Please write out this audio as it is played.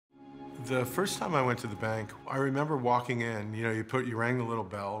The first time I went to the bank, I remember walking in. You know, you rang the little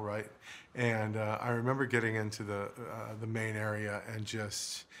bell, right? And I remember getting into the main area and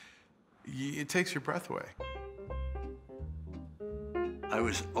just it takes your breath away. I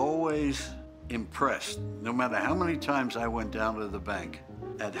was always impressed, no matter how many times I went down to the bank,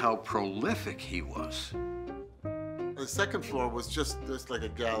 at how prolific he was. The second floor was just like a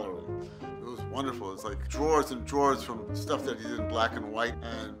gallery. It was wonderful. It's like drawers and drawers from stuff that he did in black and white,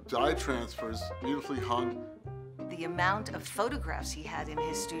 and dye transfers, beautifully hung. The amount of photographs he had in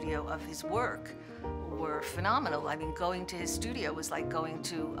his studio of his work were phenomenal. I mean, going to his studio was like going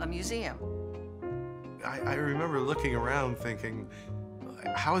to a museum. I remember looking around thinking,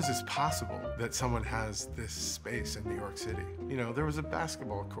 how is this possible that someone has this space in New York City? You know, there was a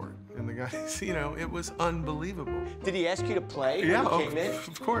basketball court, and the guys, you know, it was unbelievable. Did he ask you to play Yeah, when you came in?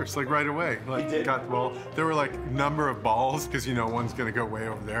 Of course, like right away. Like, He did? Well, there were like number of balls, because you know one's gonna go way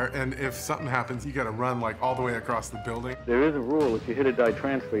over there, and if something happens, you gotta run like all the way across the building. There is a rule, if you hit a die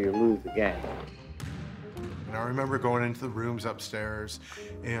transfer, you lose the game. And I remember going into the rooms upstairs,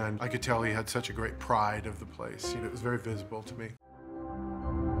 and I could tell he had such a great pride of the place. You know, it was very visible to me.